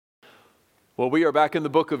Well, we are back in the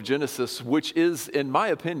book of Genesis, which is, in my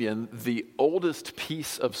opinion, the oldest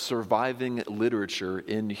piece of surviving literature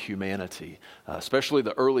in humanity, especially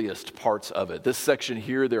the earliest parts of it. This section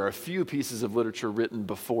here, there are a few pieces of literature written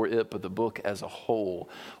before it, but the book as a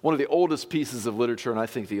whole, one of the oldest pieces of literature, and I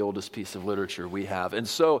think the oldest piece of literature we have. And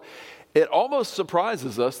so it almost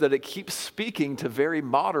surprises us that it keeps speaking to very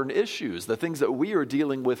modern issues, the things that we are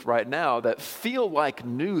dealing with right now that feel like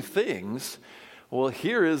new things. Well,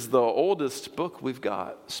 here is the oldest book we've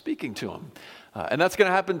got speaking to them. And that's going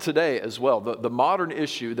to happen today as well. The modern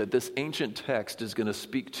issue that this ancient text is going to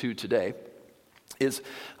speak to today is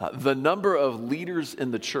the number of leaders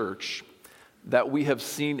in the church that we have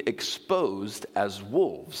seen exposed as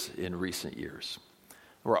wolves in recent years.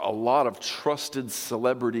 There are a lot of trusted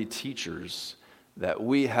celebrity teachers that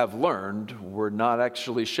we have learned were not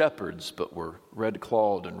actually shepherds, but were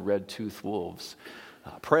red-clawed and red-toothed wolves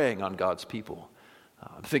preying on God's people.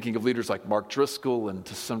 I'm thinking of leaders like Mark Driscoll and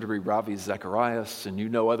to some degree Ravi Zacharias,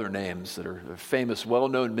 and other names that are famous,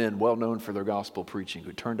 well-known men, well-known for their gospel preaching,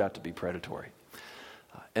 who turned out to be predatory.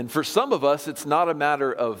 And for some of us, it's not a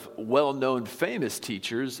matter of well-known famous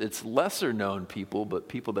teachers, it's lesser-known people, but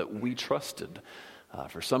people that we trusted.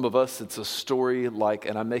 For some of us, it's a story like,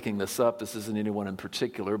 and I'm making this up, this isn't anyone in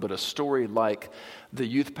particular, but a story like the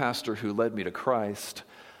youth pastor who led me to Christ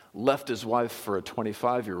left his wife for a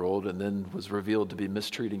 25-year-old and then was revealed to be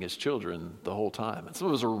mistreating his children the whole time. And some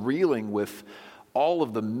of us are reeling with all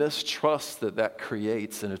of the mistrust that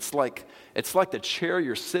creates. And it's like the chair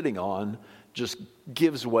you're sitting on just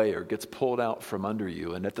gives way or gets pulled out from under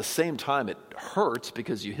you. And at the same time, it hurts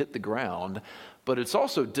because you hit the ground, but it's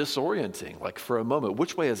also disorienting. Like for a moment,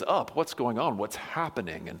 which way is up? What's going on? What's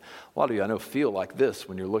happening? And a lot of you, I know, feel like this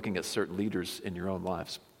when you're looking at certain leaders in your own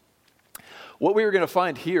lives. What we are going to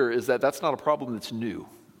find here is that that's not a problem that's new.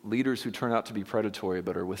 Leaders who turn out to be predatory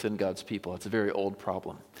but are within God's people, it's a very old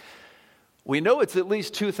problem. We know it's at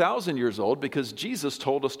least 2,000 years old because Jesus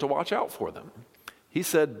told us to watch out for them. He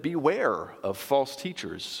said, "Beware of false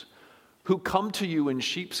teachers who come to you in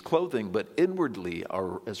sheep's clothing but inwardly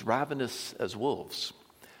are as ravenous as wolves."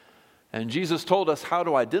 And Jesus told us how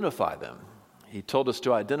to identify them. He told us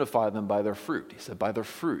to identify them by their fruit. He said, "By their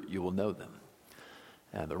fruit you will know them."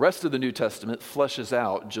 And the rest of the New Testament fleshes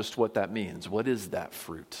out just what that means. What is that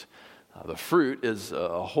fruit? The fruit is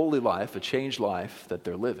a holy life, a changed life that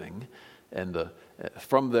they're living, and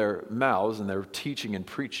from their mouths and their teaching and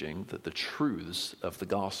preaching the truths of the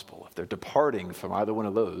gospel. If they're departing from either one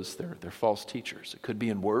of those, they're false teachers. It could be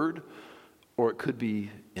in word or it could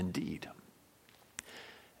be in deed.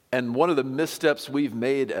 And one of the missteps we've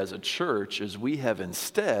made as a church is we have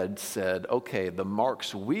instead said, okay, the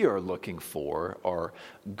marks we are looking for are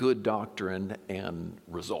good doctrine and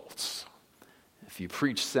results. If you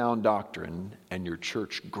preach sound doctrine and your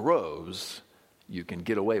church grows, you can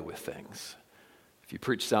get away with things. If you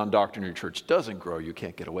preach sound doctrine and your church doesn't grow, you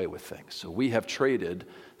can't get away with things. So we have traded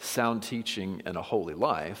sound teaching and a holy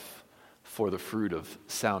life for the fruit of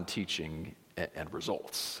sound teaching and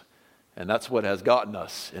results. And that's what has gotten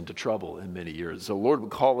us into trouble in many years. So Lord would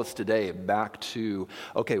call us today back to,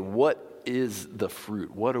 okay, what is the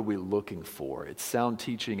fruit? What are we looking for? It's sound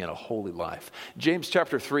teaching and a holy life. James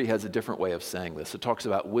chapter 3 has a different way of saying this. It talks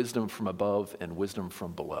about wisdom from above and wisdom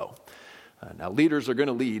from below. Now, leaders are going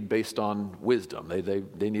to lead based on wisdom.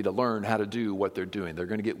 They need to learn how to do what they're doing. They're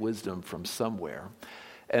going to get wisdom from somewhere.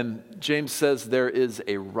 And James says there is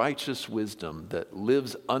a righteous wisdom that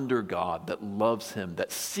lives under God, that loves him,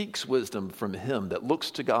 that seeks wisdom from him, that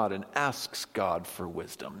looks to God and asks God for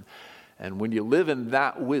wisdom. And when you live in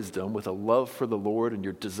that wisdom with a love for the Lord and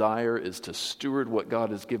your desire is to steward what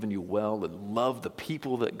God has given you well and love the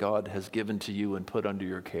people that God has given to you and put under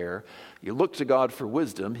your care, you look to God for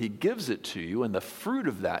wisdom, he gives it to you, and the fruit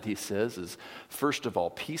of that, he says, is first of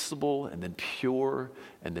all peaceable and then pure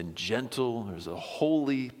and then gentle. There's a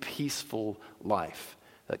holy, peaceful life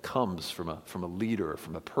that comes from a leader,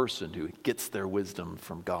 from a person who gets their wisdom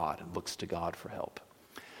from God and looks to God for help.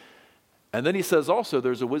 And then he says also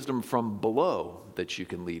there's a wisdom from below that you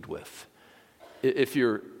can lead with. If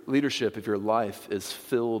your leadership, if your life is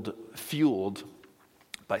fueled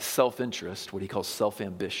by self-interest, what he calls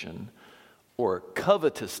self-ambition, or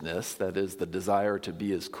covetousness, that is the desire to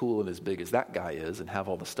be as cool and as big as that guy is and have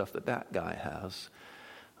all the stuff that guy has,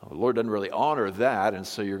 the Lord doesn't really honor that, and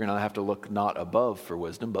so you're going to have to look not above for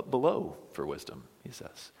wisdom, but below for wisdom, he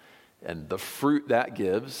says. And the fruit that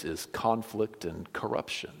gives is conflict and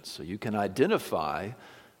corruption. So you can identify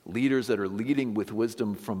leaders that are leading with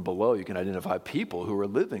wisdom from below. You can identify people who are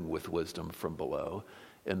living with wisdom from below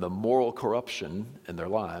in the moral corruption in their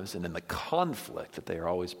lives and in the conflict that they are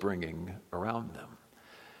always bringing around them.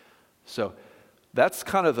 So That's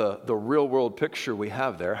kind of the real world picture we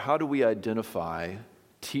have there. How do we identify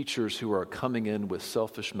teachers who are coming in with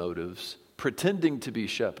selfish motives, pretending to be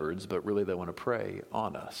shepherds, but really they want to prey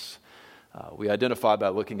on us? We identify by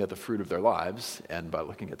looking at the fruit of their lives and by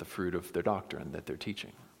looking at the fruit of their doctrine that they're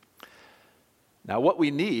teaching. Now, what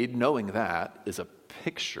we need, knowing that, is a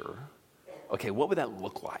picture. Okay, what would that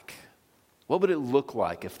look like? What would it look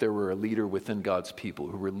like if there were a leader within God's people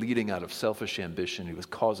who were leading out of selfish ambition, who was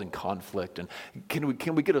causing conflict? And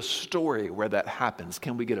can we get a story where that happens?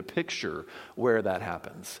 Can we get a picture where that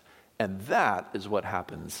happens? And that is what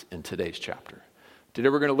happens in today's chapter. Today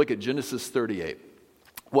we're going to look at Genesis 38,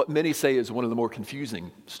 what many say is one of the more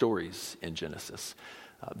confusing stories in Genesis.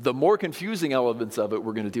 The more confusing elements of it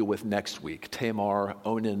we're going to deal with next week. Tamar,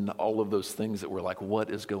 Onan, all of those things that we're like,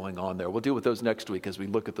 what is going on there? We'll deal with those next week as we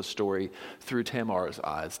look at the story through Tamar's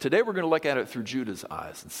eyes. Today we're going to look at it through Judah's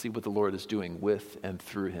eyes and see what the Lord is doing with and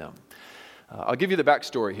through him. I'll give you the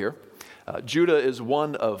backstory here. Judah is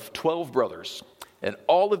one of 12 brothers, and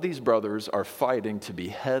all of these brothers are fighting to be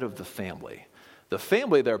head of the family. The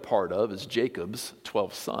family they're part of is Jacob's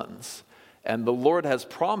 12 sons. And the Lord has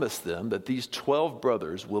promised them that these 12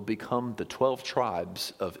 brothers will become the 12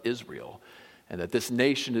 tribes of Israel, and that this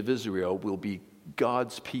nation of Israel will be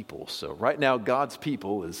God's people. So right now, God's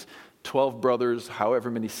people is 12 brothers, however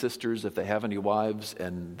many sisters, if they have any wives,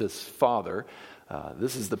 and this father.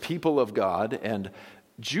 This is the people of God, and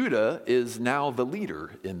Judah is now the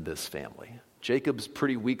leader in this family. Jacob's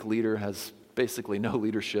pretty weak leader, has basically no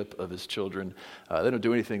leadership of his children. They don't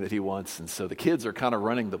do anything that he wants, and so the kids are kind of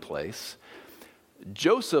running the place.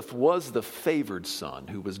 Joseph was the favored son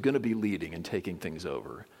who was going to be leading and taking things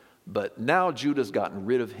over. But now Judah's gotten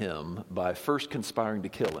rid of him by first conspiring to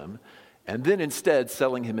kill him and then instead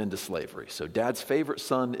selling him into slavery. So dad's favorite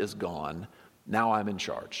son is gone. Now I'm in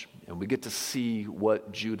charge. And we get to see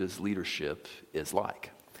what Judah's leadership is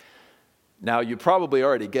like. Now, you probably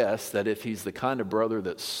already guessed that if he's the kind of brother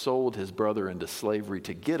that sold his brother into slavery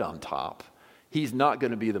to get on top, he's not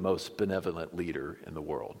going to be the most benevolent leader in the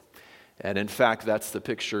world. And in fact, that's the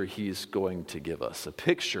picture he's going to give us, a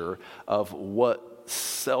picture of what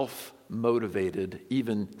self-motivated,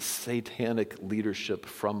 even satanic leadership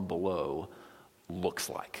from below looks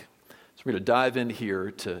like. So we're going to dive in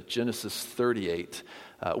here to Genesis 38.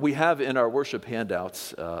 We have in our worship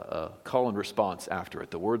handouts a call and response after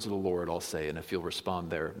it. The words of the Lord, I'll say, and if you'll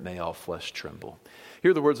respond there, may all flesh tremble.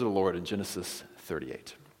 Hear the words of the Lord in Genesis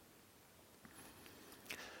 38.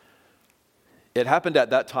 It happened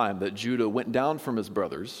at that time that Judah went down from his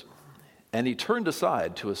brothers, and he turned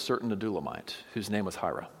aside to a certain Adulamite, whose name was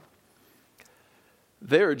Hira.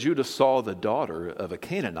 There Judah saw the daughter of a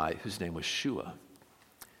Canaanite, whose name was Shua.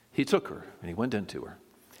 He took her, and he went into her.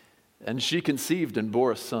 And she conceived and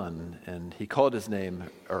bore a son, and he called his name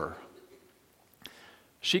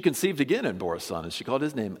She conceived again and bore a son, and she called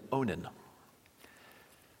his name Onan.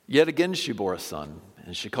 Yet again she bore a son,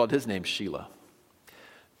 and she called his name Shelah.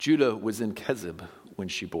 Judah was in Kezib when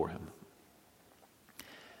she bore him.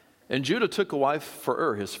 And Judah took a wife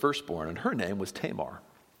for his firstborn, and her name was Tamar.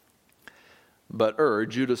 But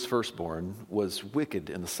Judah's firstborn, was wicked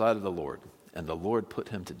in the sight of the Lord, and the Lord put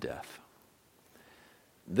him to death.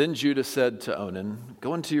 Then Judah said to Onan,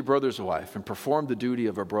 "Go into your brother's wife and perform the duty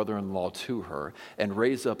of a brother-in-law to her, and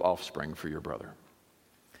raise up offspring for your brother."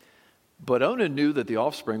 But Onan knew that the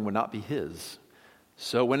offspring would not be his.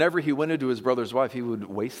 So whenever he went into his brother's wife, he would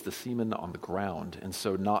waste the semen on the ground, and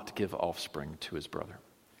so not give offspring to his brother.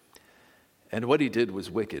 And what he did was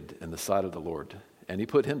wicked in the sight of the Lord, and he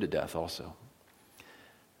put him to death also.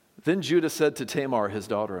 Then Judah said to Tamar, his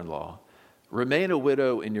daughter-in-law, "Remain a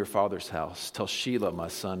widow in your father's house till Shelah, my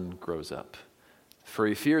son, grows up." For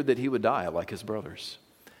he feared that he would die like his brothers.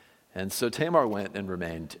 And so Tamar went and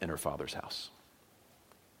remained in her father's house.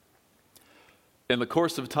 In the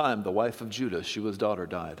course of time, the wife of Judah, Shua's daughter,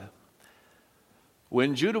 died.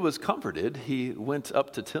 When Judah was comforted, he went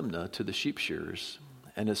up to Timnah to the sheep shearers,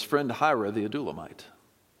 and his friend Hira the Adulamite.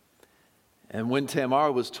 And when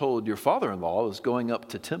Tamar was told, "Your father-in-law is going up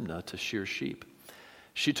to Timnah to shear sheep,"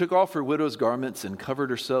 she took off her widow's garments and covered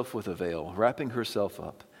herself with a veil, wrapping herself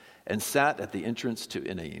up, and sat at the entrance to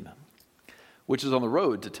Enaim, which is on the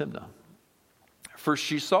road to Timnah. For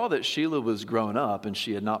she saw that Shelah was grown up, and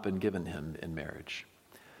she had not been given him in marriage.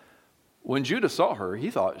 When Judah saw her,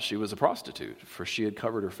 he thought she was a prostitute, for she had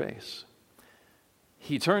covered her face.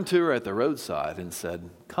 He turned to her at the roadside and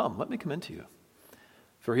said, "Come, let me come into you."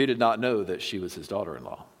 For he did not know that she was his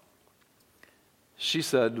daughter-in-law. She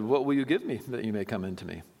said, "What will you give me that you may come into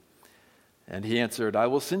me?" And he answered, "I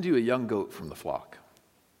will send you a young goat from the flock."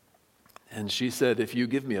 And she said, "If you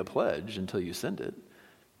give me a pledge until you send it,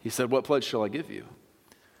 He said, "What pledge shall I give you?"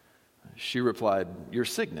 She replied, "Your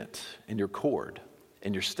signet and your cord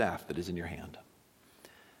and your staff that is in your hand."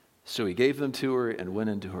 So he gave them to her and went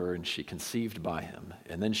into her, and she conceived by him.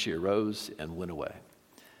 And then she arose and went away,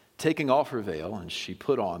 taking off her veil, and she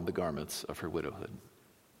put on the garments of her widowhood.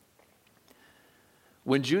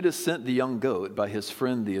 When Judah sent the young goat by his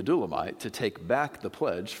friend the Adullamite to take back the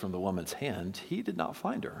pledge from the woman's hand, he did not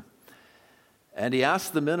find her. And he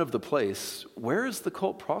asked the men of the place, "Where is the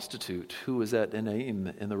cult prostitute who was at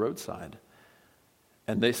Enaim in the roadside?"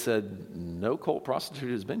 And they said, "No cult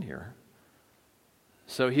prostitute has been here."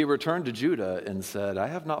 So he returned to Judah and said, "I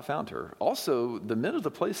have not found her." Also, the men of the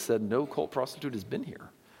place said, "No cult prostitute has been here."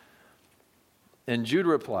 And Judah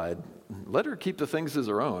replied, "Let her keep the things as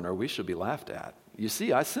her own, or we shall be laughed at. You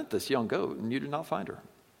see, I sent this young goat, and you did not find her."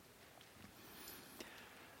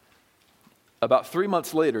 About 3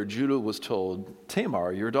 months later, Judah was told,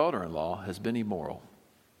 "Tamar, your daughter-in-law, has been immoral.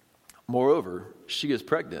 Moreover, she is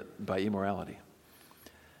pregnant by immorality."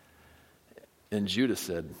 And Judah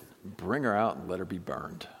said, "Bring her out and let her be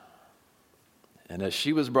burned." And as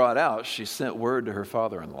she was brought out, she sent word to her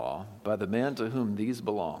father-in-law, "By the man to whom these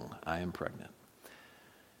belong, I am pregnant."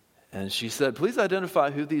 And she said, "Please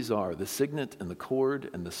identify who these are, the signet and the cord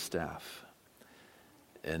and the staff."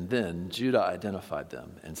 And then Judah identified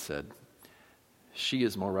them and said, "She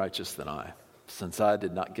is more righteous than I, since I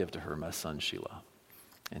did not give to her my son Shelah."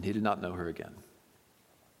 And he did not know her again.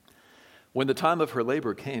 When the time of her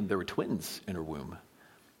labor came, there were twins in her womb.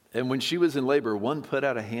 And when she was in labor, one put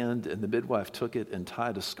out a hand, and the midwife took it and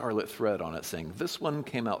tied a scarlet thread on it, saying, "This one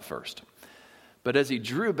came out first." But as he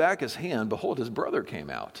drew back his hand, behold, his brother came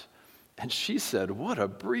out. And she said, "What a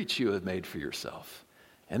breach you have made for yourself."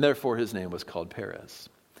 And therefore his name was called Perez.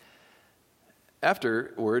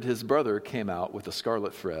 Afterward, his brother came out with a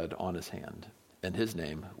scarlet thread on his hand, and his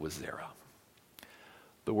name was Zerah.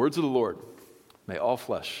 The words of the Lord. May all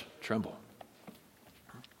flesh tremble.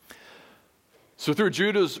 So through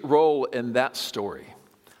Judah's role in that story,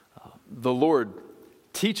 the Lord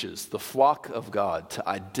teaches the flock of God to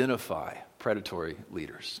identify predatory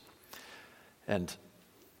leaders. And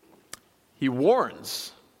he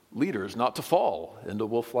warns leaders not to fall into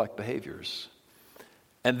wolf-like behaviors.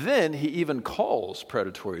 And then he even calls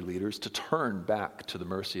predatory leaders to turn back to the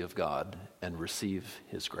mercy of God and receive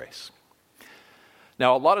his grace.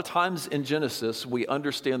 Now, a lot of times in Genesis, we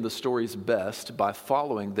understand the stories best by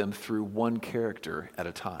following them through one character at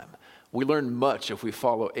a time. We learn much if we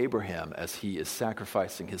follow Abraham as he is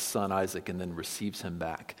sacrificing his son Isaac and then receives him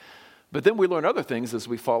back. But then we learn other things as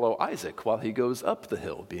we follow Isaac while he goes up the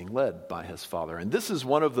hill being led by his father. And this is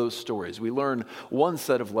one of those stories. We learn one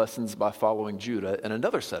set of lessons by following Judah and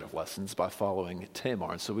another set of lessons by following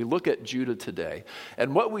Tamar. And so we look at Judah today,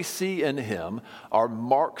 and what we see in him are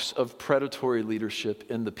marks of predatory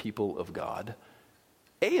leadership in the people of God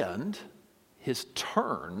and his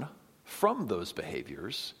turn from those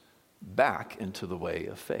behaviors back into the way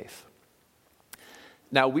of faith.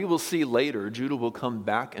 Now, we will see later, Judah will come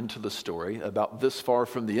back into the story about this far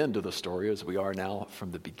from the end of the story as we are now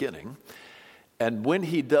from the beginning. And when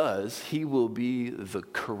he does, he will be the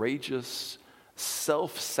courageous,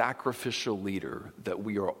 self-sacrificial leader that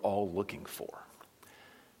we are all looking for.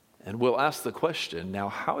 And we'll ask the question, now,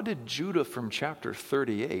 how did Judah from chapter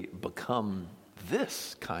 38 become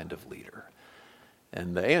this kind of leader?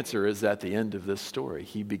 And the answer is at the end of this story.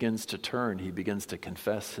 He begins to turn, he begins to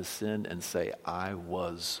confess his sin and say, "I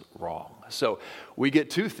was wrong." So we get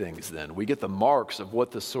two things then. We get the marks of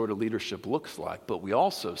what this sort of leadership looks like, but we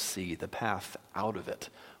also see the path out of it,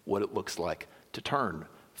 what it looks like to turn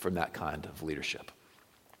from that kind of leadership.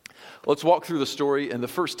 Let's walk through the story. In the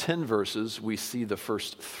first 10 verses, we see the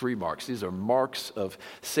first 3 marks. These are marks of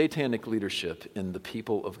satanic leadership in the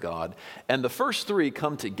people of God. And the first 3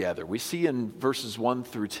 come together. We see in verses 1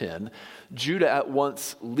 through 10, Judah at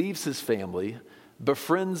once leaves his family,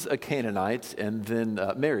 befriends a Canaanite, and then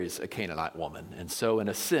marries a Canaanite woman. And so in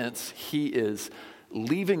a sense, he is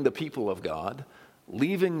leaving the people of God,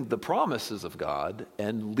 leaving the promises of God,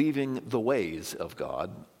 and leaving the ways of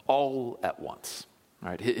God all at once. All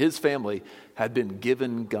right, his family had been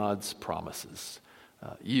given God's promises.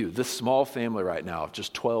 This small family right now of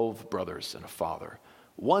just 12 brothers and a father,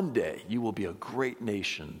 one day you will be a great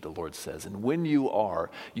nation, the Lord says. And when you are,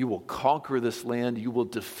 you will conquer this land. You will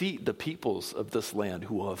defeat the peoples of this land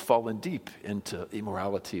who will have fallen deep into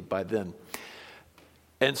immorality by then.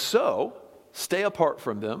 And so, stay apart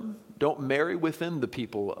from them. Don't marry within the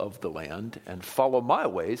people of the land, and follow my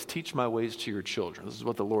ways, teach my ways to your children. This is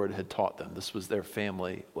what the Lord had taught them. This was their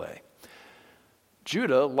family way.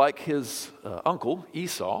 Judah, like his uncle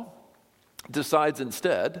Esau, decides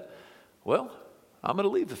instead, well, I'm going to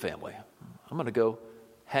leave the family. I'm going to go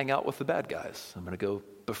hang out with the bad guys. I'm going to go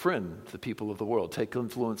befriend the people of the world, take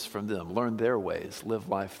influence from them, learn their ways, live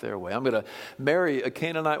life their way. I'm going to marry a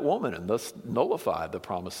Canaanite woman and thus nullify the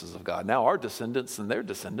promises of God. Now our descendants and their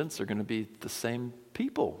descendants are going to be the same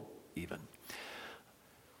people even.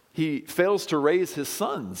 He fails to raise his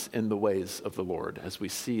sons in the ways of the Lord. As we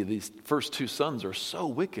see, these first two sons are so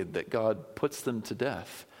wicked that God puts them to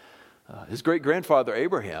death. His great-grandfather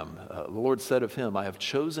Abraham, the Lord said of him, I have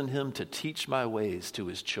chosen him to teach my ways to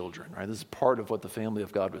his children. Right? This is part of what the family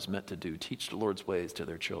of God was meant to do, teach the Lord's ways to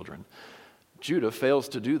their children. Judah fails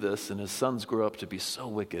to do this, and his sons grow up to be so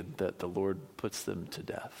wicked that the Lord puts them to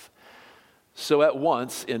death. So at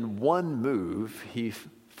once, in one move, he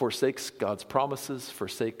forsakes God's promises,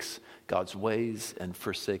 forsakes God's ways, and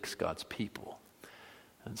forsakes God's people.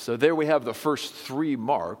 And so there we have the first three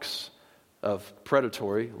marks of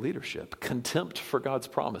predatory leadership: contempt for God's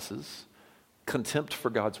promises, contempt for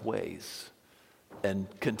God's ways, and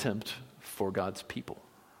contempt for God's people.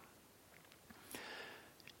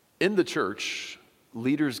 In the church,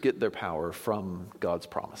 leaders get their power from God's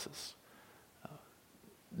promises.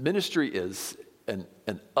 Ministry is an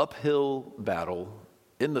uphill battle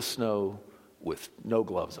in the snow with no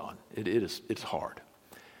gloves on. It's hard.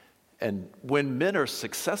 And when men are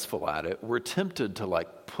successful at it, we're tempted to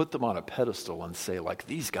put them on a pedestal and say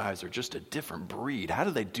these guys are just a different breed. How do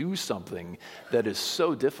they do something that is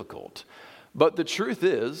so difficult? But the truth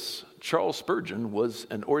is, Charles Spurgeon was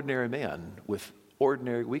an ordinary man with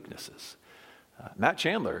ordinary weaknesses. Matt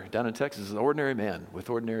Chandler down in Texas is an ordinary man with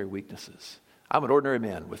ordinary weaknesses. I'm an ordinary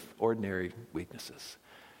man with ordinary weaknesses.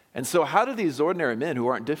 And so how do these ordinary men who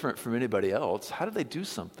aren't different from anybody else, how do they do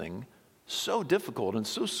something so difficult and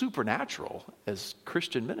so supernatural as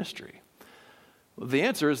Christian ministry? Well, the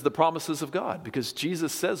answer is the promises of God, because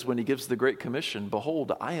Jesus says when he gives the Great Commission,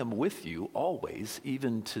 behold, I am with you always,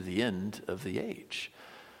 even to the end of the age.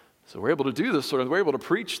 So we're able to do this we're able to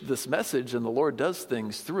preach this message, and the Lord does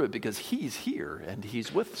things through it because he's here and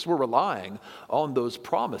he's with us. We're relying on those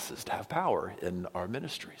promises to have power in our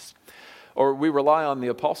ministries. Or we rely on the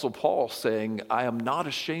Apostle Paul saying, I am not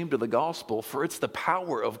ashamed of the gospel, for it's the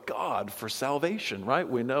power of God for salvation, right?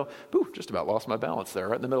 We know, just about lost my balance there,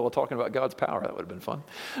 right in the middle of talking about God's power. That would have been fun.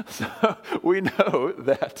 So we know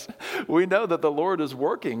that the Lord is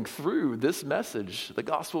working through this message. The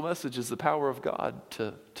gospel message is the power of God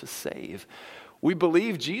to save. We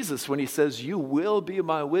believe Jesus when he says, you will be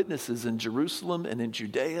my witnesses in Jerusalem and in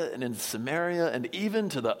Judea and in Samaria and even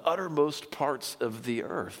to the uttermost parts of the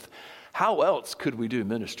earth. How else could we do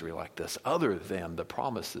ministry like this other than the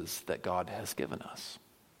promises that God has given us?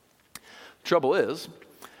 Trouble is,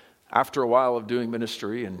 after a while of doing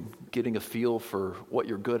ministry and getting a feel for what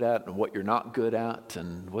you're good at and what you're not good at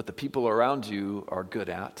and what the people around you are good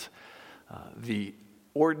at, the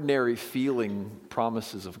ordinary feeling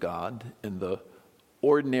promises of God and the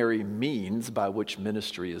ordinary means by which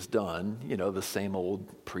ministry is done, the same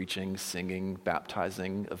old preaching, singing,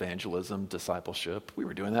 baptizing, evangelism, discipleship. We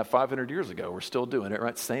were doing that 500 years ago. We're still doing it,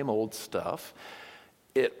 right? Same old stuff.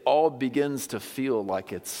 It all begins to feel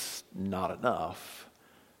like it's not enough.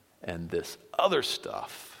 And this other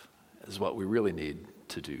stuff is what we really need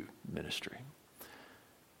to do ministry.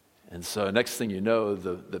 And so next thing you know,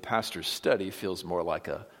 the pastor's study feels more like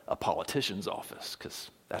a politician's office, because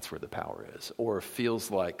that's where the power is. Or feels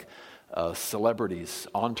like a celebrity's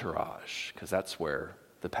entourage, because that's where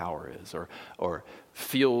the power is. Or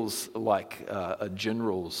feels like a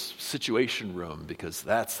general's situation room, because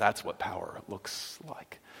that's what power looks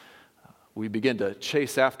like. We begin to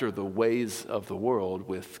chase after the ways of the world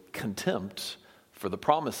with contempt for the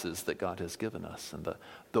promises that God has given us and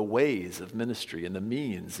the ways of ministry and the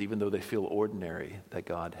means, even though they feel ordinary, that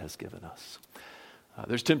God has given us.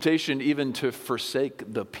 There's temptation even to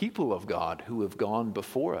forsake the people of God who have gone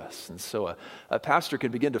before us. And so a pastor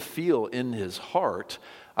can begin to feel in his heart,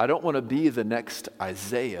 I don't want to be the next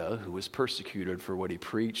Isaiah who was persecuted for what he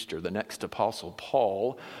preached, or the next Apostle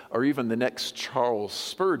Paul, or even the next Charles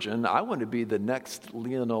Spurgeon. I want to be the next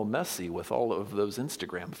Lionel Messi with all of those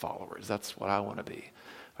Instagram followers. That's what I want to be.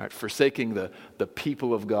 All right, forsaking the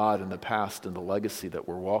people of God in the past and the legacy that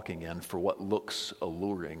we're walking in for what looks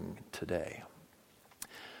alluring today.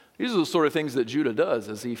 These are the sort of things that Judah does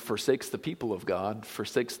as he forsakes the people of God,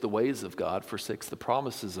 forsakes the ways of God, forsakes the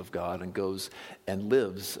promises of God, and goes and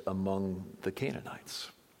lives among the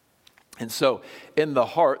Canaanites. And so in the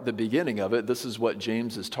heart, the beginning of it, this is what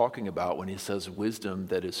James is talking about when he says wisdom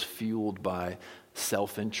that is fueled by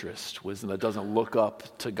self-interest, wisdom that doesn't look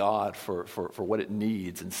up to God for what it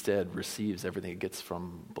needs, instead receives everything it gets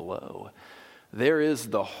from below. there is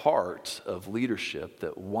the heart of leadership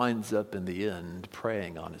that winds up in the end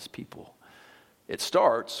preying on his people. It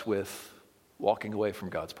starts with walking away from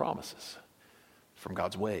God's promises, from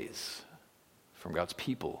God's ways, from God's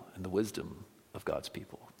people, and the wisdom of God's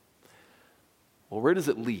people. Well, where does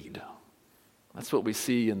it lead? That's what we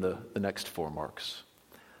see in the next 4 marks.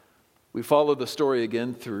 We follow the story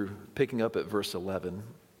again through picking up at verse 11.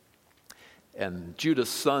 And Judah's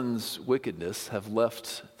sons' wickedness have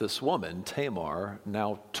left this woman, Tamar,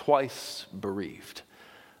 now twice bereaved.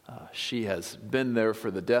 She has been there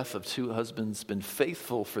for the death of 2 husbands, been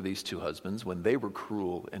faithful for these 2 husbands when they were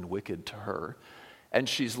cruel and wicked to her. And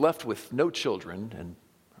she's left with no children, and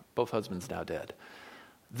both husbands now dead.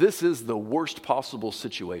 This is the worst possible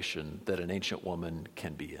situation that an ancient woman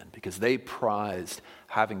can be in, because they prized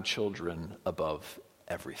having children above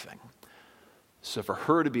everything. So for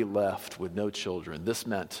her to be left with no children, this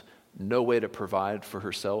meant no way to provide for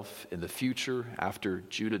herself in the future after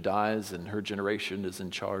Judah dies and her generation is in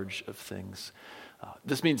charge of things.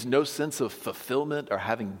 This means no sense of fulfillment or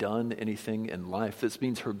having done anything in life. This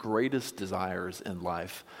means her greatest desires in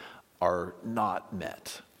life are not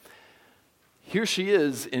met. Here she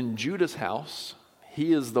is in Judah's house.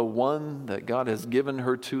 He is the one that God has given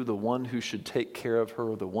her to, the one who should take care of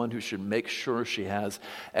her, the one who should make sure she has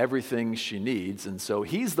everything she needs. And so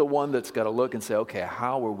he's the one that's got to look and say, okay,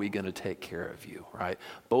 how are we going to take care of you, right?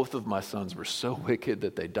 Both of my sons were so wicked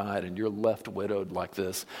that they died, and you're left widowed like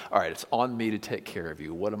this. All right, it's on me to take care of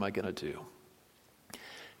you. What am I going to do?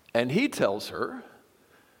 And he tells her,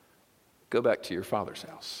 go back to your father's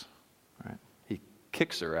house, right? He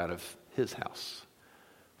kicks her out of his house,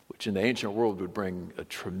 which in the ancient world would bring a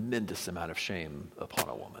tremendous amount of shame upon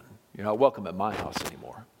a woman. You're not welcome at my house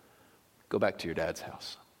anymore. Go back to your dad's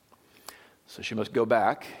house. So she must go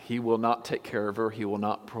back. He will not take care of her. He will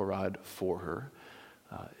not provide for her.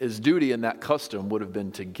 His duty in that custom would have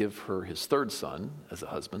been to give her his 3rd son as a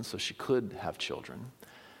husband so she could have children.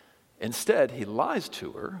 Instead, he lies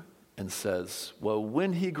to her and says, well,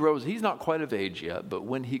 when he grows, he's not quite of age yet, but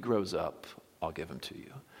when he grows up, I'll give him to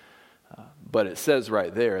you. But it says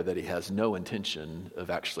right there that he has no intention of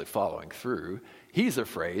actually following through. He's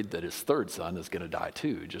afraid that his 3rd son is going to die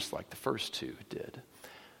too, just like the first 2 did.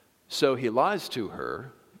 So he lies to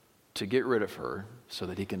her to get rid of her so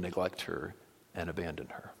that he can neglect her and abandon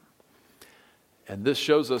her. And this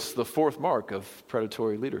shows us the 4th mark of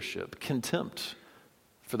predatory leadership: contempt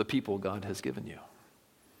for the people God has given you.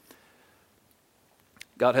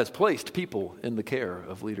 God has placed people in the care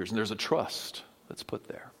of leaders, and there's a trust that's put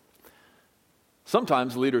there.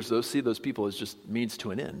 Sometimes leaders, though, see those people as just means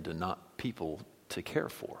to an end and not people to care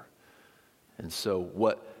for. And so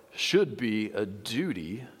what should be a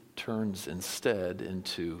duty turns instead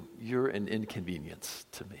into, you're an inconvenience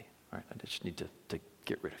to me. Right? I just need to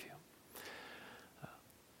get rid of you.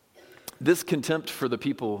 This contempt for the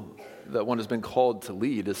people that one has been called to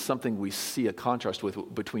lead is something we see a contrast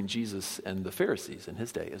with between Jesus and the Pharisees in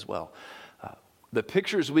his day as well. The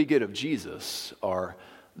pictures we get of Jesus are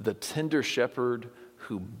the tender shepherd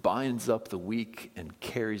who binds up the weak and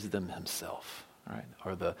carries them himself, right?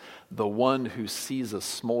 Or the one who sees a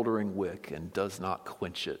smoldering wick and does not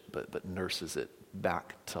quench it, but nurses it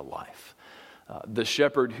back to life. The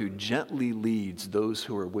shepherd who gently leads those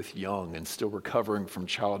who are with young and still recovering from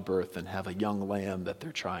childbirth and have a young lamb that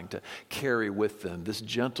they're trying to carry with them. This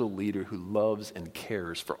gentle leader who loves and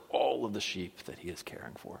cares for all of the sheep that he is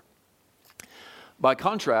caring for. By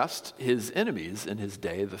contrast, his enemies in his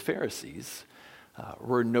day, the Pharisees,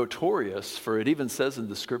 were notorious for, it even says in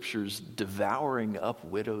the scriptures, devouring up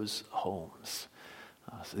widows' homes.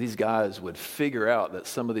 So these guys would figure out that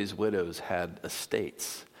some of these widows had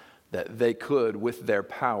estates that they could, with their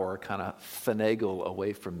power, kind of finagle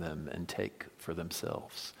away from them and take for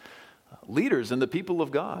themselves. Leaders and the people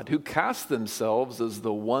of God who cast themselves as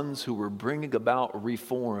the ones who were bringing about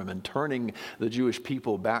reform and turning the Jewish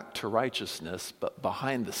people back to righteousness, but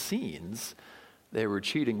behind the scenes, they were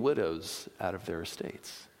cheating widows out of their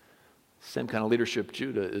estates. Same kind of leadership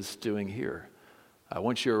Judah is doing here. I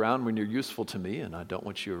want you around when you're useful to me, and I don't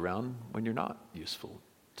want you around when you're not useful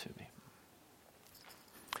to me.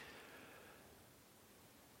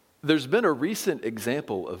 There's been a recent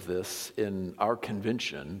example of this in our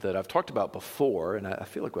convention that I've talked about before, and I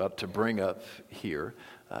feel like we ought to bring up here.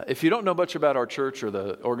 If you don't know much about our church or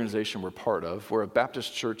the organization we're part of, we're a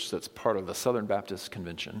Baptist church that's part of the Southern Baptist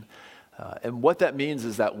Convention. And what that means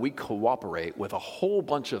is that we cooperate with a whole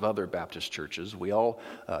bunch of other Baptist churches. We all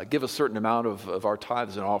give a certain amount of our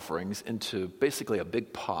tithes and offerings into basically a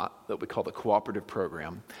big pot that we call the cooperative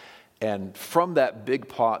program. And from that big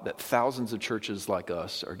pot that thousands of churches like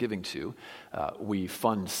us are giving to, we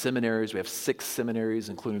fund seminaries. We have 6 seminaries,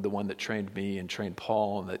 including the one that trained me and trained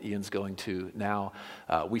Paul and that Ian's going to now.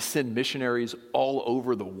 We send missionaries all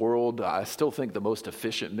over the world. I still think the most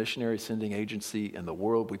efficient missionary sending agency in the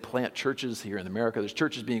world. We plant churches here in America. There's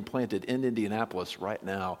churches being planted in Indianapolis right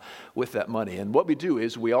now with that money. And what we do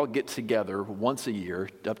is we all get together once a year.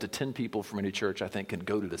 Up to 10 people from any church, I think, can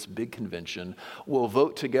go to this big convention. We'll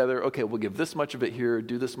vote together. Okay, we'll give this much of it here,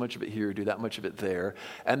 do this much of it here, do that much of it there.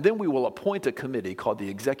 And then we will appoint a committee called the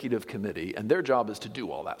Executive Committee, and their job is to do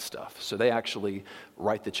all that stuff. So they actually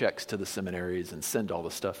write the checks to the seminaries and send all the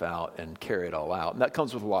stuff out and carry it all out. And that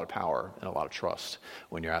comes with a lot of power and a lot of trust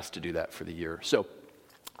when you're asked to do that for the year. So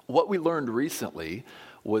what we learned recently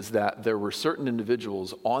was that there were certain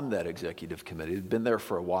individuals on that executive committee who'd been there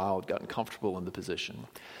for a while, had gotten comfortable in the position.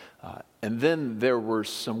 And then there were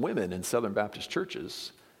some women in Southern Baptist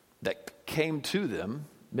churches that came to them,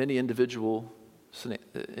 many individual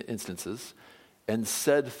instances, and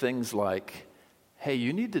said things like, hey,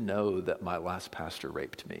 you need to know that my last pastor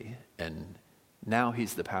raped me, and now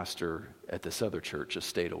he's the pastor at this other church a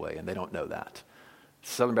state away, and they don't know that.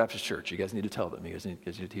 Southern Baptist Church, you guys need to tell them.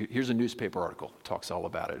 Here's a newspaper article. It talks all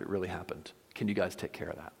about it. It really happened. Can you guys take care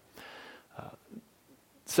of that?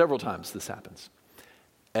 Several times this happens.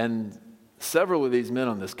 And several of these men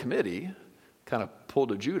on this committee kind of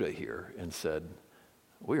pulled a Judah here and said,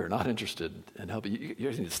 we are not interested in helping you. You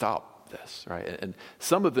guys need to stop this, right? And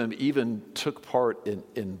some of them even took part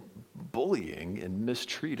in bullying and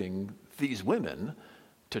mistreating these women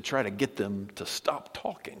to try to get them to stop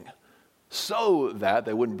talking so that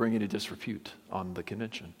they wouldn't bring any disrepute on the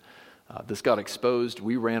convention. This got exposed.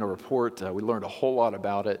 We ran a report. We learned a whole lot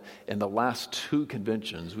about it. In the last 2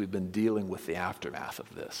 conventions, we've been dealing with the aftermath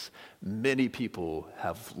of this. Many people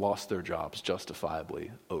have lost their jobs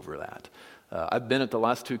justifiably over that. I've been at the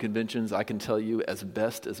last 2 conventions. I can tell you, as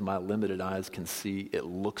best as my limited eyes can see, it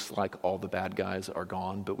looks like all the bad guys are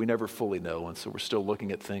gone, but we never fully know, and so we're still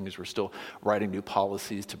looking at things. We're still writing new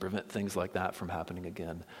policies to prevent things like that from happening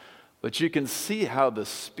again. But you can see how the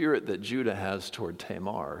spirit that Judah has toward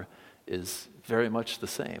Tamar is very much the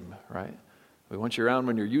same, right? We want you around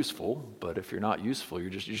when you're useful, but if you're not useful, you're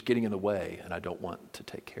just getting in the way, and I don't want to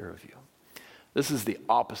take care of you. This is the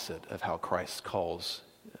opposite of how Christ calls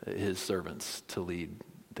his servants to lead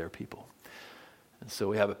their people. And so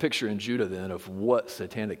we have a picture in Judah then of what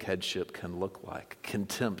satanic headship can look like,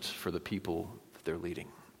 contempt for the people that they're leading.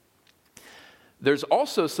 There's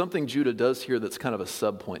also something Judah does here that's kind of a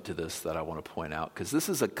sub-point to this that I want to point out, because this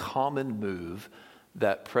is a common move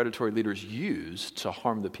that predatory leaders use to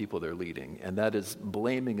harm the people they're leading, and that is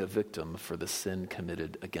blaming a victim for the sin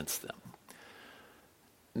committed against them.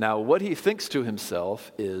 Now, what he thinks to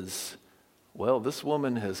himself is, well, this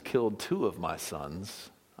woman has killed 2 of my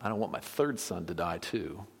sons. I don't want my 3rd son to die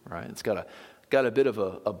too, right? It's got a bit of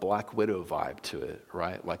a Black Widow vibe to it,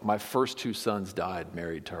 right? Like, my first 2 sons died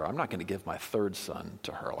married to her. I'm not going to give my 3rd son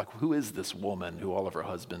to her. Like, who is this woman who all of her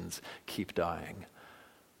husbands keep dying?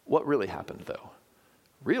 What really happened, though?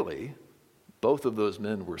 Really, both of those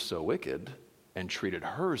men were so wicked and treated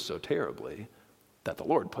her so terribly that the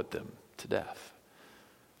Lord put them to death.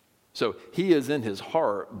 So he is in his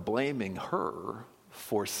heart blaming her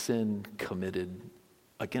for sin committed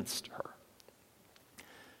against her.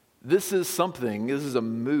 This is a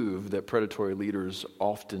move that predatory leaders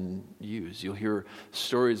often use. You'll hear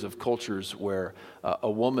stories of cultures where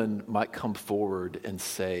a woman might come forward and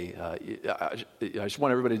say, I just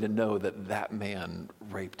want everybody to know that man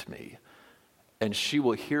raped me. And she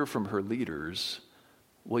will hear from her leaders,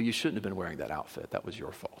 well, you shouldn't have been wearing that outfit. That was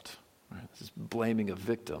your fault. Right? This is blaming a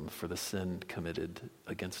victim for the sin committed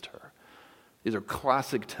against her. These are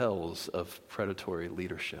classic tells of predatory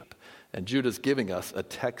leadership. And Judah's giving us a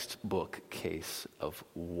textbook case of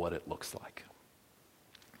what it looks like.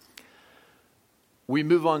 We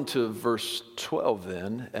move on to verse 12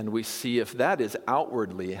 then, and we see if that is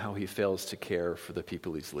outwardly how he fails to care for the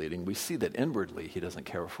people he's leading, we see that inwardly he doesn't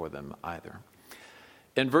care for them either.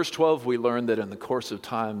 In verse 12, we learn that in the course of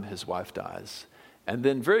time, his wife dies. And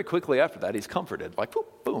then very quickly after that, he's comforted. Like,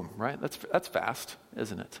 boom, right? That's fast,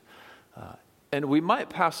 isn't it? And we might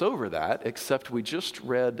pass over that, except we just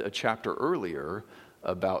read a chapter earlier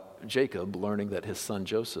about Jacob learning that his son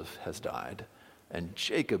Joseph has died. And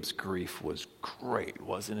Jacob's grief was great,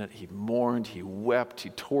 wasn't it? He mourned, he wept,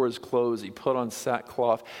 he tore his clothes, he put on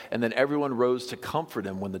sackcloth, and then everyone rose to comfort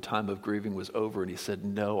him when the time of grieving was over. And he said,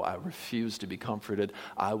 no, I refuse to be comforted.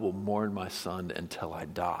 I will mourn my son until I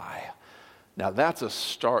die. Now that's a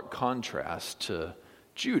stark contrast to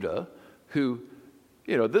Judah, who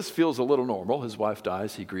This feels a little normal. His wife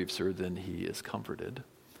dies, he grieves her, then he is comforted.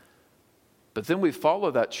 But then we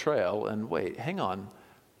follow that trail and wait, hang on.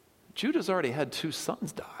 Judah's already had 2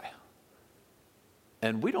 sons die.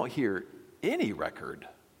 And we don't hear any record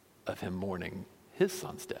of him mourning his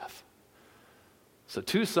son's death. So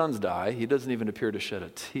 2 sons die. He doesn't even appear to shed a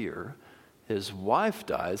tear. His wife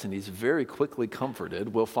dies, and he's very quickly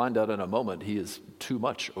comforted. We'll find out in a moment he is too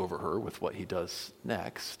much over her with what he does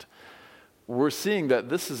next. We're seeing that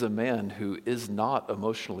this is a man who is not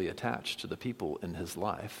emotionally attached to the people in his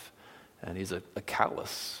life, and he's a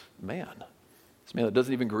callous man. This man that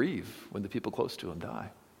doesn't even grieve when the people close to him die.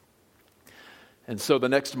 And so the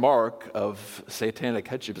next mark of satanic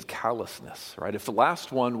headship is callousness, right? If the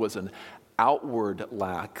last one was an outward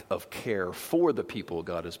lack of care for the people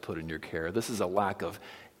God has put in your care, this is a lack of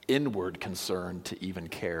inward concern to even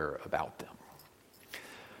care about them.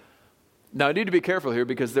 Now, I need to be careful here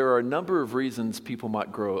because there are a number of reasons people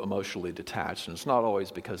might grow emotionally detached, and it's not always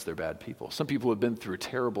because they're bad people. Some people have been through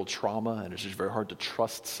terrible trauma, and it's just very hard to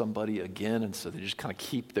trust somebody again, and so they just kind of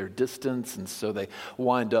keep their distance, and so they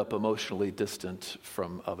wind up emotionally distant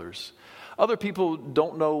from others. Other people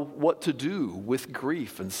don't know what to do with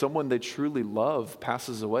grief, and someone they truly love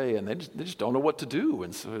passes away, and they just don't know what to do,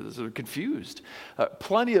 and so they're confused.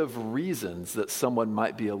 Plenty of reasons that someone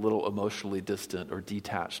might be a little emotionally distant or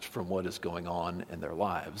detached from what is going on in their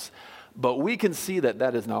lives. But we can see that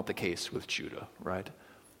that is not the case with Judah, right?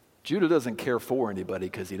 Judah doesn't care for anybody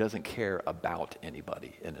because he doesn't care about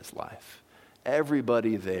anybody in his life.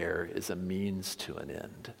 Everybody there is a means to an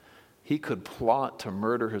end. He could plot to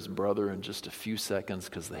murder his brother in just a few seconds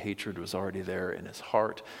because the hatred was already there in his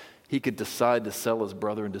heart. He could decide to sell his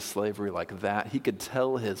brother into slavery like that. He could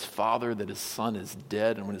tell his father that his son is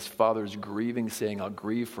dead, and when his father is grieving, saying, "I'll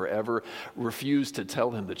grieve forever," refuse to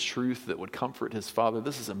tell him the truth that would comfort his father.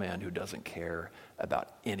 This is a man who doesn't care about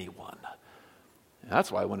anyone. And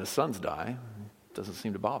that's why when his sons die, it doesn't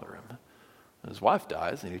seem to bother him. And his wife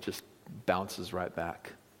dies, and he just bounces right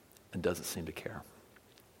back and doesn't seem to care.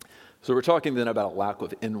 So we're talking then about a lack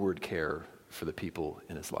of inward care for the people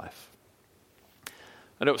in his life.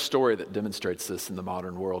 I know a story that demonstrates this in the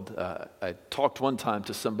modern world. I talked one time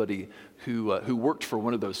to somebody who worked for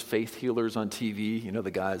one of those faith healers on TV. You know, the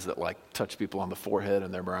guys that touch people on the forehead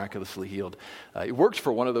and they're miraculously healed. He worked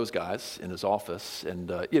for one of those guys in his office and,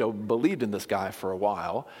 believed in this guy for a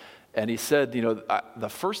while. And he said, the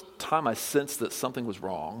first time I sensed that something was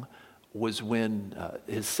wrong was when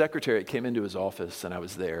his secretary came into his office and I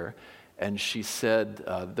was there, and she said,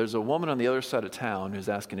 there's a woman on the other side of town who's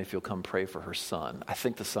asking if you'll come pray for her son. I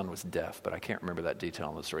think the son was deaf, but I can't remember that detail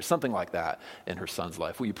in the story. Something like that in her son's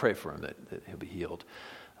life. Will you pray for him that he'll be healed?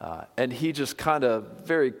 And he just kind of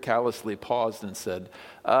very callously paused and said,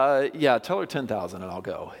 yeah, tell her 10,000 and I'll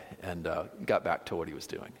go, and got back to what he was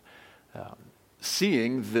doing.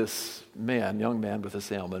 Seeing this young man with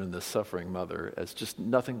this ailment and this suffering mother as just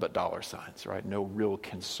nothing but dollar signs, right? No real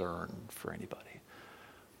concern for anybody.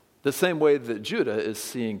 The same way that Judah is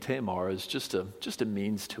seeing Tamar as just a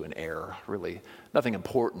means to an heir, really. Nothing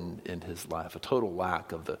important in his life, a total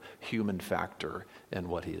lack of the human factor in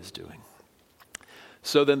what he is doing.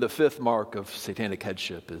 So then the fifth mark of satanic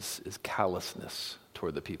headship is callousness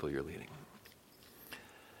toward the people you're leading.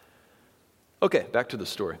 Okay, back to the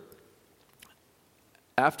story.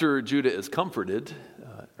 After Judah is comforted,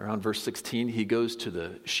 around verse 16, he goes to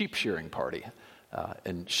the sheep shearing party.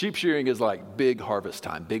 And sheep shearing is like big harvest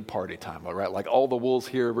time, big party time, all right? Like all the wool's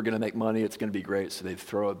here, we're going to make money, it's going to be great, so they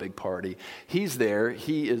throw a big party. He's there,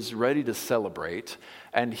 he is ready to celebrate,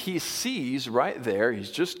 and he sees right there,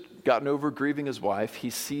 he's just gotten over grieving his wife, he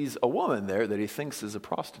sees a woman there that he thinks is a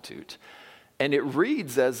prostitute. And it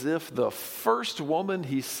reads as if the first woman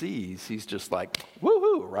he sees, he's just like,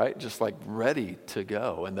 woohoo, right? Just like ready to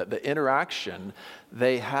go. And that the interaction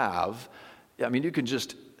they have, I mean, you can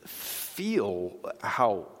just feel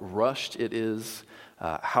how rushed it is,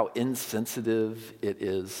 how insensitive it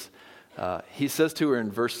is. He says to her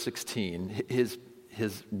in verse 16,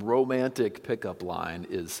 his romantic pickup line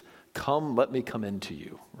is, "Come, let me come into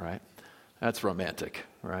you," right? That's romantic,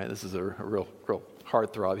 right? This is a real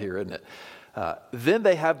heartthrob here, isn't it? Then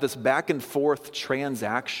they have this back and forth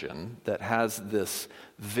transaction that has this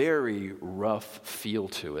very rough feel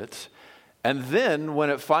to it. And then when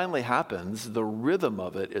it finally happens, the rhythm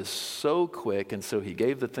of it is so quick. And so he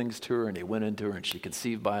gave the things to her and he went into her and she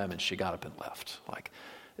conceived by him and she got up and left.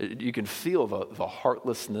 You can feel the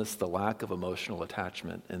heartlessness, the lack of emotional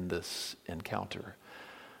attachment in this encounter.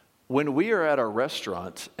 When we are at a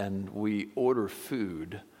restaurant and we order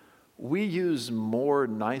food, we use more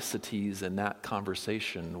niceties in that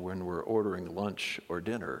conversation when we're ordering lunch or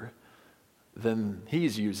dinner than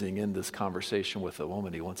he's using in this conversation with the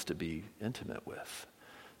woman he wants to be intimate with.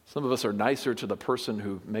 Some of us are nicer to the person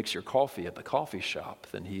who makes your coffee at the coffee shop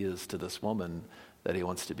than he is to this woman that he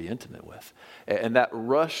wants to be intimate with. And that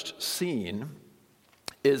rushed scene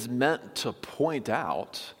is meant to point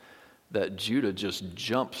out that Judah just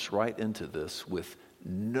jumps right into this with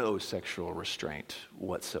no sexual restraint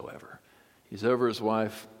whatsoever. He's over his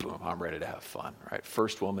wife, boom, I'm ready to have fun, right?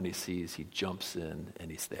 First woman he sees, he jumps in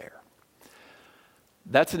and he's there.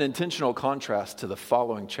 That's an intentional contrast to the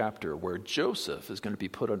following chapter where Joseph is going to be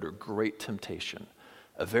put under great temptation.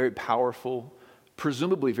 A very powerful,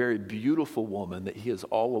 presumably very beautiful woman that he is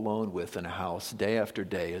all alone with in a house day after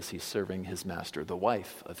day as he's serving his master, the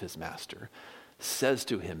wife of his master, says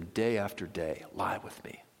to him day after day, lie with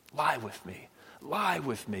me, lie with me, lie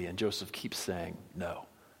with me. And Joseph keeps saying, no,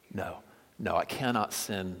 I cannot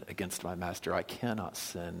sin against my master. I cannot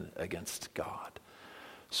sin against God.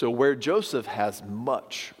 So where Joseph has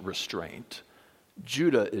much restraint,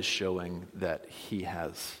 Judah is showing that he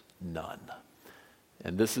has none.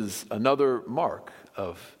 And this is another mark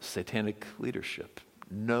of satanic leadership,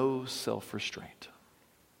 no self-restraint.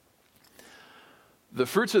 The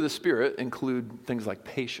fruits of the Spirit include things like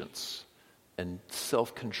patience and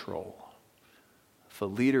self-control. If a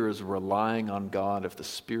leader is relying on God, if the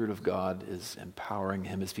Spirit of God is empowering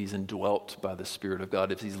him, if he's indwelt by the Spirit of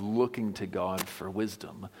God, if he's looking to God for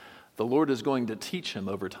wisdom, the Lord is going to teach him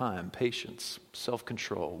over time patience,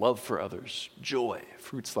 self-control, love for others, joy,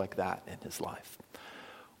 fruits like that in his life,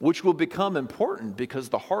 which will become important because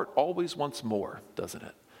the heart always wants more, doesn't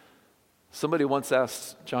it? Somebody once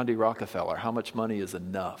asked John D. Rockefeller, how much money is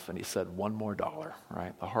enough? And he said, $1 more,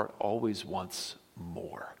 right? The heart always wants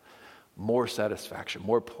more. More satisfaction,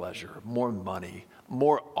 more pleasure, more money,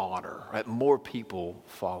 more honor, right? More people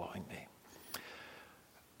following me.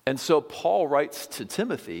 And so Paul writes to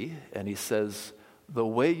Timothy and he says, the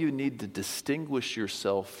way you need to distinguish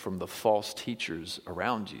yourself from the false teachers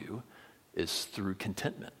around you is through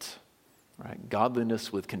contentment, right?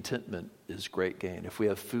 Godliness with contentment is great gain. If we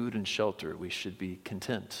have food and shelter, we should be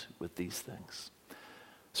content with these things.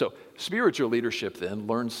 So spiritual leadership then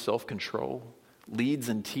learns self-control, leads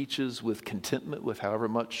and teaches with contentment with however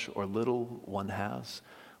much or little one has,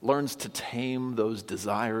 learns to tame those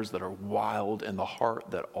desires that are wild in the heart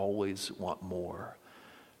that always want more.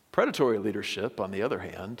 Predatory leadership, on the other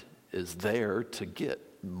hand, is there to get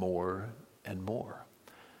more and more.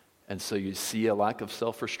 And so you see a lack of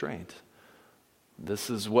self-restraint. This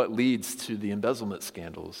is what leads to the embezzlement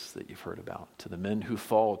scandals that you've heard about, to the men who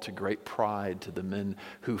fall to great pride, to the men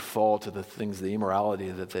who fall to the things, the immorality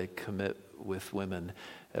that they commit with women.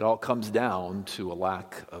 It all comes down to a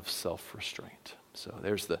lack of self-restraint. So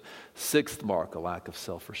there's the sixth mark, a lack of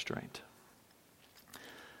self-restraint.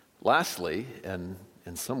 Lastly, and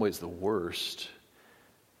in some ways the worst,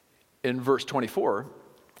 in verse 24,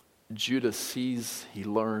 Judah sees, he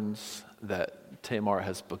learns that Tamar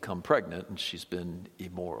has become pregnant and she's been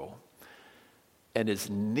immoral. And his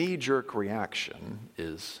knee-jerk reaction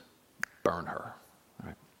is burn her.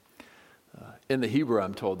 Right? In the Hebrew,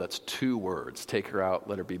 I'm told that's 2 words. Take her out,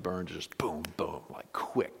 let her be burned, just boom, boom, like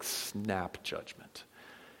quick, snap judgment.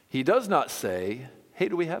 He does not say, hey,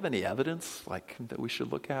 do we have any evidence like that we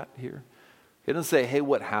should look at here? He doesn't say, hey,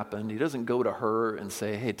 what happened? He doesn't go to her and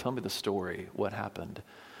say, hey, tell me the story, what happened?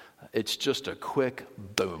 It's just a quick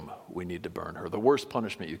boom, we need to burn her. The worst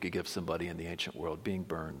punishment you could give somebody in the ancient world, being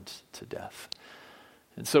burned to death.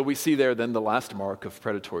 And so we see there then the last mark of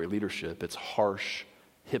predatory leadership. It's harsh,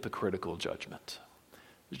 hypocritical judgment.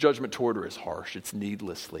 His judgment toward her is harsh. It's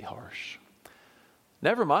needlessly harsh.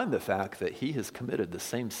 Never mind the fact that he has committed the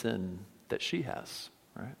same sin that she has,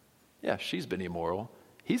 right? Yeah, she's been immoral.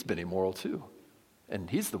 He's been immoral too. And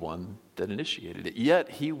he's the one that initiated it. Yet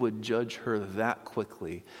he would judge her that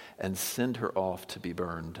quickly and send her off to be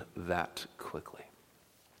burned that quickly.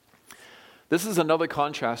 This is another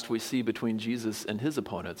contrast we see between Jesus and his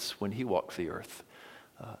opponents when he walked the earth.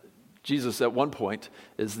 Jesus at one point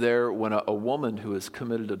is there when a woman who has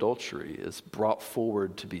committed adultery is brought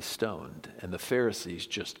forward to be stoned, and the Pharisees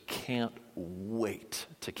just can't wait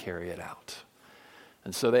to carry it out.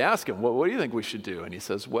 And so they ask him, well, what do you think we should do? And he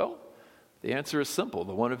says, well, the answer is simple.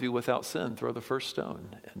 The one of you without sin, throw the first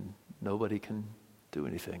stone, and nobody can do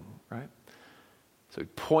anything, right? So he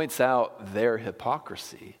points out their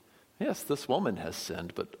hypocrisy. Yes, this woman has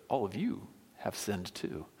sinned, but all of you have sinned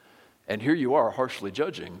too. And here you are harshly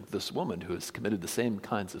judging this woman who has committed the same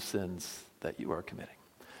kinds of sins that you are committing.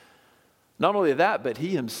 Not only that, but he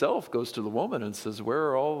himself goes to the woman and says, where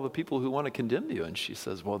are all the people who want to condemn you? And she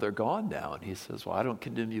says, well, they're gone now. And he says, well, I don't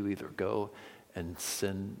condemn you either. Go and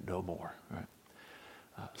sin no more. Right?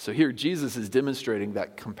 So here, Jesus is demonstrating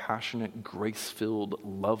that compassionate, grace-filled,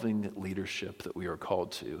 loving leadership that we are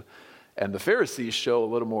called to. And the Pharisees show a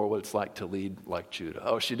little more what it's like to lead like Judah.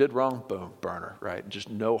 Oh, she did wrong? Boom, burn her, right? Just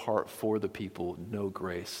no heart for the people, no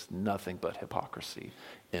grace, nothing but hypocrisy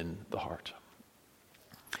in the heart.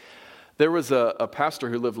 There was a pastor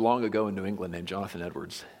who lived long ago in New England named Jonathan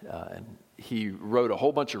Edwards, and he wrote a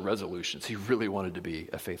whole bunch of resolutions. He really wanted to be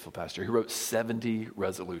a faithful pastor. He wrote 70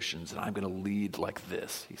 resolutions, and I'm going to lead like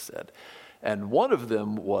this, he said. And one of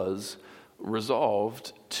them was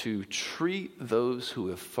resolved to treat those who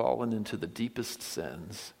have fallen into the deepest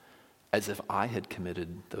sins as if I had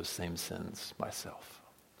committed those same sins myself.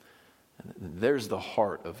 And there's the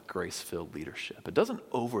heart of grace-filled leadership. It doesn't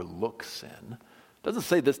overlook sin. It doesn't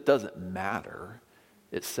say this doesn't matter.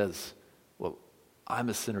 It says, well, I'm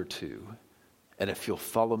a sinner too, and if you'll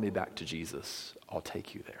follow me back to Jesus, I'll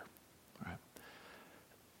take you there. Right?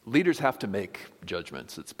 Leaders have to make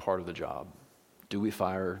judgments. It's part of the job. Do we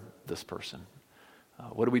fire this person?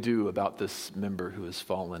 What do we do about this member who has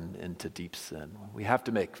fallen into deep sin? We have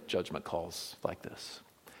to make judgment calls like this.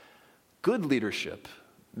 Good leadership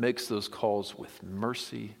makes those calls with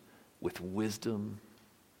mercy, with wisdom,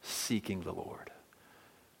 seeking the Lord.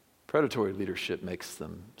 Predatory leadership makes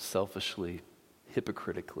them selfishly,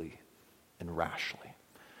 hypocritically, and rashly.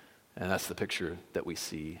 And that's the picture that we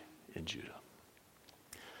see in Judah.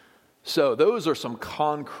 So those are some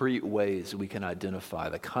concrete ways we can identify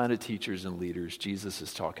the kind of teachers and leaders Jesus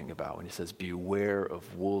is talking about when he says, beware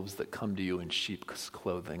of wolves that come to you in sheep's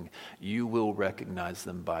clothing. You will recognize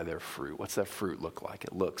them by their fruit. What's that fruit look like?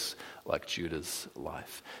 It looks like Judah's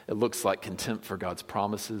life. It looks like contempt for God's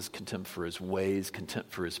promises, contempt for his ways,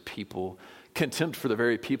 contempt for his people, contempt for the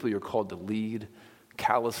very people you're called to lead,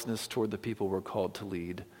 callousness toward the people we're called to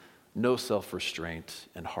lead, no self-restraint,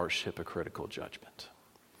 and harsh hypocritical judgment.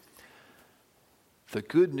 The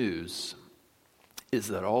good news is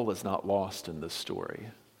that all is not lost in this story,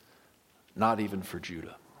 not even for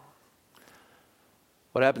Judah.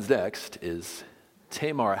 What happens next is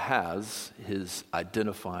Tamar has his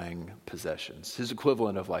identifying possessions, his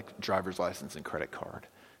equivalent of like driver's license and credit card,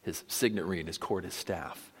 his signet ring, his cord, his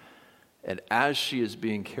staff. And as she is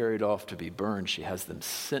being carried off to be burned, she has them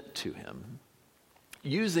sent to him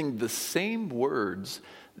using the same words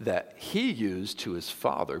that he used to his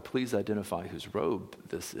father. Please identify whose robe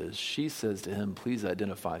this is. She says to him, please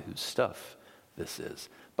identify whose stuff this is.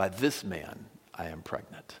 By this man I am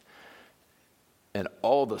pregnant. And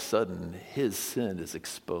all of a sudden, his sin is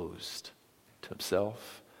exposed to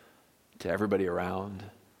himself, to everybody around,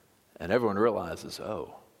 and everyone realizes,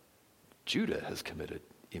 oh, Judah has committed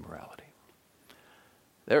immorality.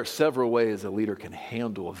 There are several ways a leader can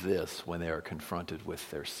handle this when they are confronted with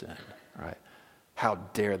their sin, right? How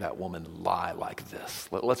dare that woman lie like this?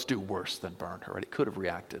 Let's do worse than burn her. Right? He could have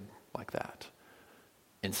reacted like that.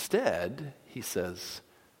 Instead, he says,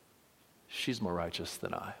 she's more righteous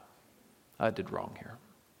than I. I did wrong here.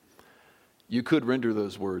 You could render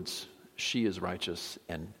those words, she is righteous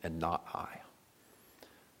and not I.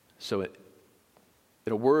 So in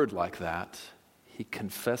a word like that, he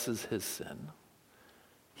confesses his sin.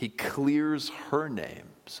 He clears her name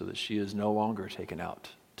so that she is no longer taken out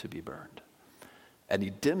to be burned. And he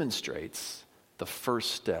demonstrates the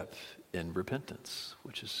first step in repentance,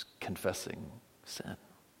 which is confessing sin.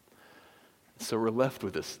 So we're left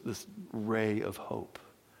with this ray of hope.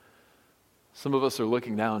 Some of us are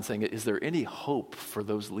looking now and saying, is there any hope for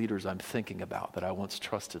those leaders I'm thinking about that I once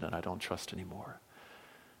trusted and I don't trust anymore?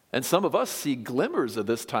 And some of us see glimmers of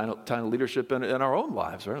this kind of leadership in our own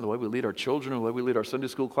lives, right? The way we lead our children, the way we lead our Sunday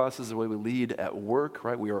school classes, the way we lead at work,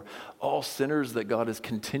 right? We are all sinners that God is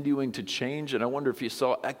continuing to change. And I wonder if you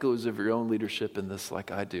saw echoes of your own leadership in this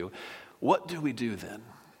like I do. What do we do then?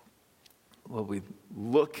 Well, we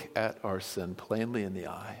look at our sin plainly in the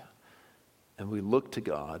eye, and we look to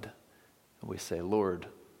God, and we say, Lord,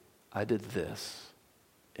 I did this,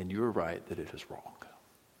 and you're right that it is wrong.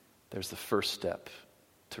 There's the first step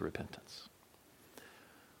to repentance.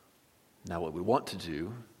 Now what we want to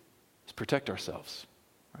do is protect ourselves,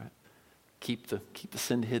 right? Keep the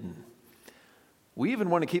sin hidden. We even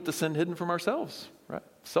want to keep the sin hidden from ourselves, right?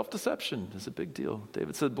 Self-deception is a big deal.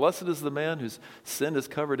 David said, blessed is the man whose sin is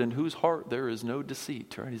covered, in whose heart there is no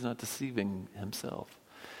deceit, right? He's not deceiving himself.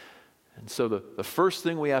 And so the first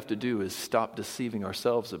thing we have to do is stop deceiving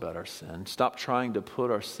ourselves about our sin. Stop trying to put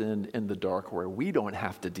our sin in the dark where we don't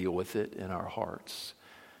have to deal with it in our hearts.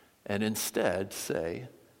 And instead say,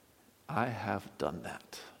 I have done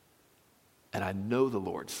that. And I know the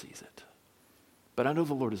Lord sees it. But I know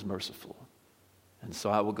the Lord is merciful. And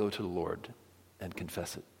so I will go to the Lord and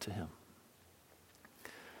confess it to him.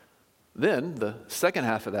 Then the second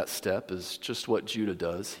half of that step is just what Judah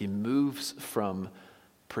does. He moves from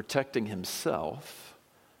protecting himself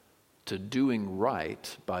to doing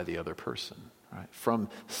right by the other person, right? From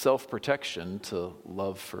self-protection to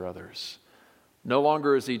love for others. No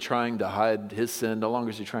longer is he trying to hide his sin. No longer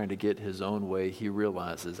is he trying to get his own way. He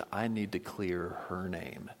realizes, I need to clear her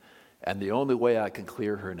name. And the only way I can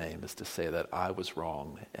clear her name is to say that I was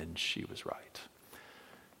wrong and she was right.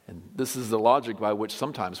 And this is the logic by which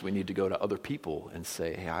sometimes we need to go to other people and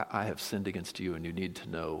say, hey, I have sinned against you and you need to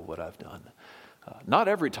know what I've done. Not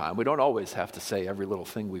every time. We don't always have to say every little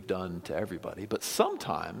thing we've done to everybody. But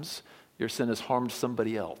sometimes your sin has harmed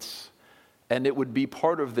somebody else. And it would be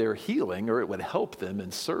part of their healing, or it would help them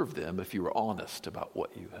and serve them if you were honest about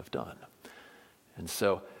what you have done. And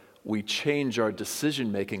so we change our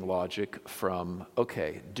decision-making logic from,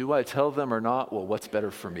 okay, do I tell them or not? Well, what's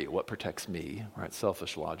better for me? What protects me? Right?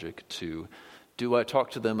 Selfish logic. To, do I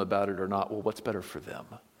talk to them about it or not? Well, what's better for them?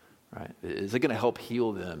 Right? Is it going to help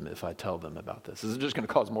heal them if I tell them about this? Is it just going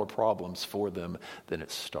to cause more problems for them than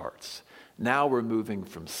it starts? Now we're moving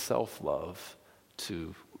from self-love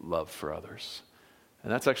to love for others.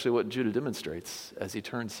 And that's actually what Judah demonstrates as he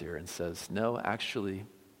turns here and says, no, actually,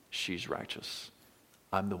 she's righteous.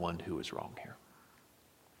 I'm the one who is wrong here.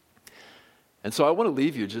 And so I want to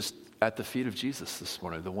leave you just at the feet of Jesus this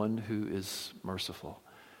morning, the one who is merciful.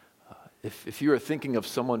 If you are thinking of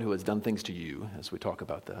someone who has done things to you, as we talk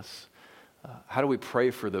about this, how do we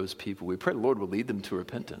pray for those people? We pray the Lord will lead them to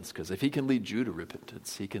repentance, because if he can lead you to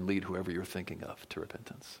repentance, he can lead whoever you're thinking of to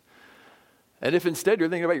repentance. And if instead you're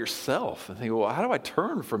thinking about yourself and thinking, well, how do I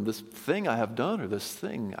turn from this thing I have done or this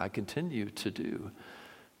thing I continue to do?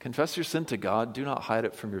 Confess your sin to God. Do not hide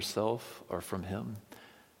it from yourself or from him.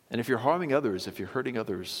 And if you're harming others, if you're hurting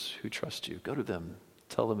others who trust you, go to them.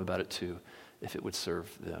 Tell them about it too, if it would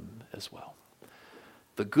serve them as well.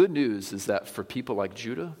 The good news is that for people like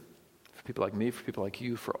Judah, for people like me, for people like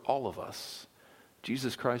you, for all of us,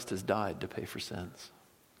 Jesus Christ has died to pay for sins.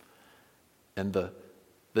 And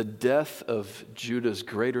the death of Judah's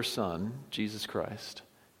greater son, Jesus Christ,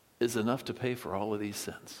 is enough to pay for all of these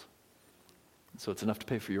sins. So it's enough to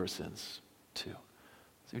pay for your sins too.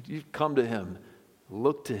 So you come to him,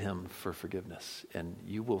 look to him for forgiveness, and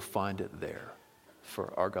you will find it there,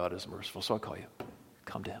 for our God is merciful. So I call you,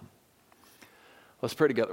 come to him. Let's pray together.